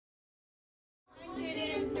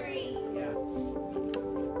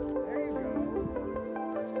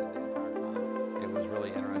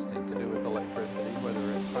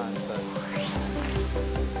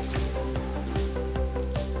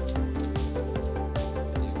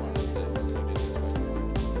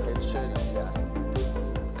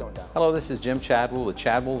Hello, this is Jim Chadwell with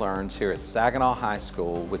Chadwell Learns here at Saginaw High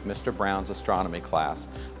School with Mr. Brown's astronomy class.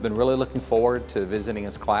 I've been really looking forward to visiting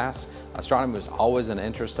his class. Astronomy was always an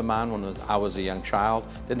interest of mine when I was a young child.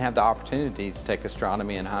 Didn't have the opportunity to take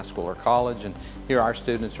astronomy in high school or college, and here our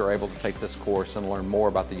students are able to take this course and learn more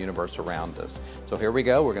about the universe around us. So here we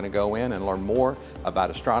go. We're going to go in and learn more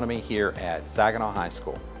about astronomy here at Saginaw High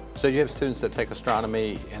School. So you have students that take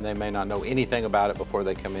astronomy and they may not know anything about it before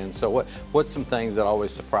they come in. So what's some things that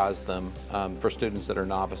always surprise them for students that are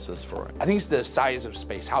novices for it? I think it's the size of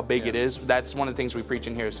space, how big it is. That's one of the things we preach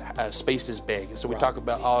in here is space is big. So we talk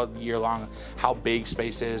about all year long how big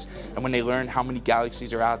space is. And when they learn how many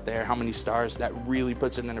galaxies are out there, how many stars, that really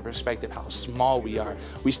puts it into perspective how small we are.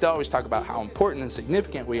 We still always talk about how important and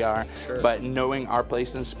significant we are, but knowing our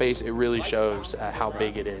place in space, it really shows how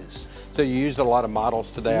big it is. So you used a lot of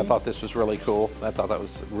models today. I thought this was really cool. I thought that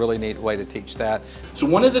was a really neat way to teach that. So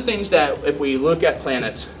one of the things that if we look at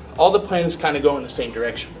planets, all the planets kind of go in the same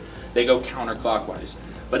direction. They go counterclockwise.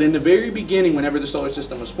 But in the very beginning, whenever the solar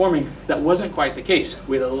system was forming, that wasn't quite the case.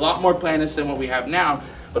 We had a lot more planets than what we have now,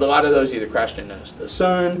 but a lot of those either crashed into the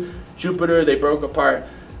sun, Jupiter, they broke apart.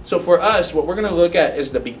 So for us, what we're going to look at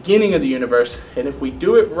is the beginning of the universe, and if we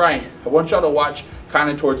do it right, I want y'all to watch kind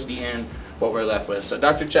of towards the end what we're left with. So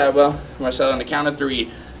Dr. Chadwell, Marcel, on the count of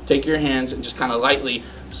 3, take your hands and just kind of lightly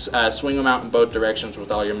swing them out in both directions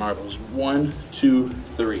with all your marbles. 1, 2,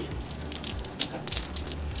 3.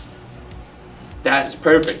 That's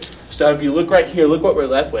perfect. So if you look right here, look what we're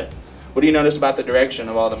left with. What do you notice about the direction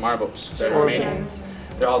of all the marbles that are remaining?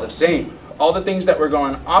 They're all the same. All the things that were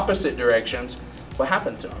going opposite directions, what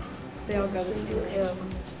happened to them? They all go the same way.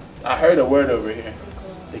 I heard a word over here.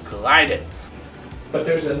 They collided. But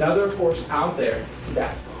there's another force out there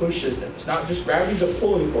that pushes them. It's not just gravity's a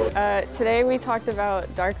pulling force. Today we talked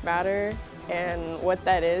about dark matter and what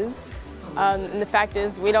that is. And the fact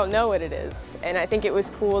is we don't know what it is. And I think it was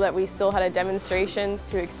cool that we still had a demonstration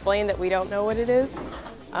to explain that we don't know what it is.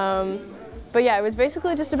 But yeah, it was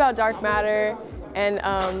basically just about dark matter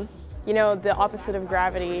and you know, the opposite of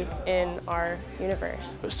gravity in our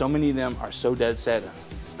universe. But so many of them are so dead set,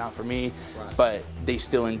 it's not for me, but they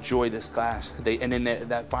still enjoy this class. And then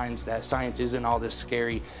that finds that science isn't all this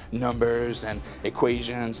scary numbers and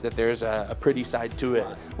equations, that there's a pretty side to it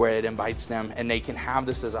where it invites them and they can have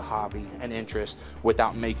this as a hobby and interest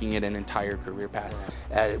without making it an entire career path.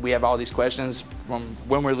 We have all these questions from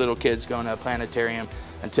when we're little kids going to a planetarium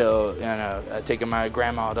until, you know, taking my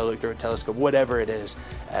grandma to look through a telescope, whatever it is.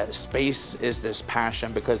 Space is this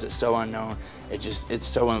passion because it's so unknown. It's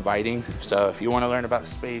so inviting. So if you want to learn about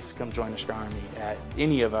space, come join astronomy at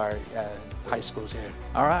any of our high schools here.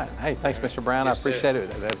 All right. Hey, thanks, Mr. Brown. I appreciate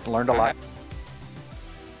it. I learned a lot.